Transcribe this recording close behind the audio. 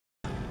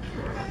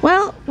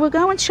Well, we're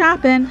going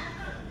shopping.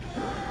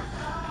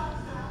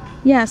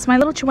 Yes, my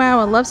little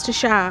Chihuahua loves to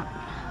shop.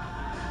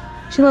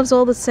 She loves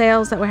all the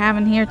sales that we're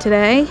having here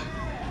today.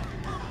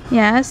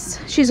 Yes,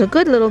 she's a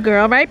good little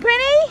girl, right,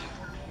 Prinny?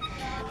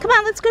 Come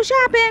on, let's go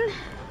shopping.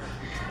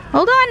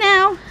 Hold on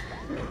now.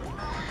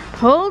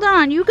 Hold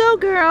on, you go,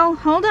 girl.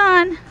 Hold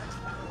on.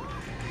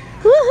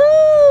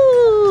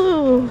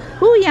 Woohoo!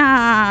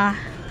 Hoo-yah!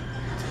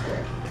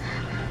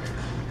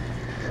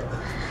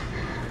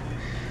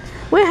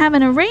 We're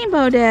having a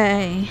rainbow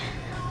day.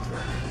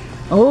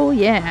 Oh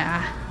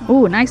yeah.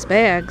 Ooh, nice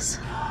bags.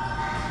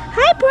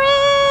 Hi,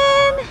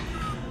 Bryn!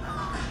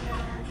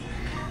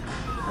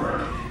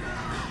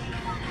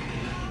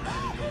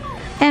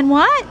 And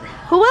what?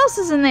 Who else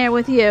is in there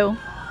with you?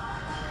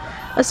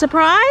 A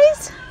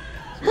surprise?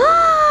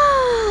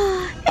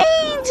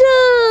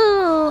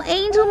 Angel!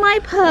 Angel, my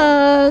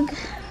pug.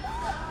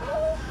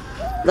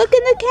 Look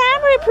in the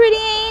camera,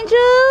 pretty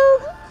Angel.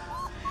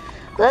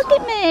 Look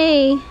at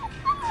me.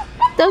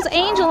 Those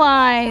angel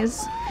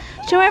eyes.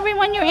 Show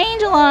everyone your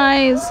angel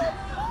eyes.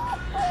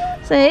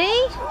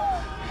 See?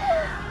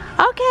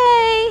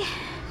 Okay.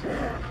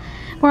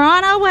 We're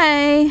on our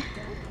way.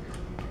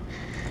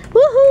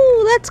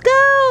 Woohoo! Let's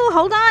go!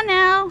 Hold on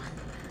now.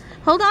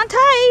 Hold on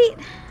tight.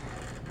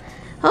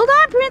 Hold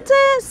on,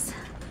 princess.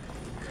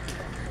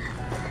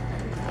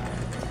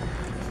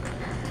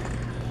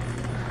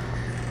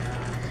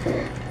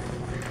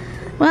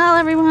 Well,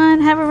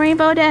 everyone, have a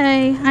rainbow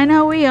day. I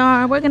know we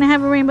are. We're going to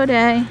have a rainbow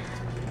day.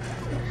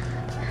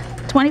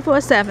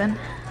 24/7.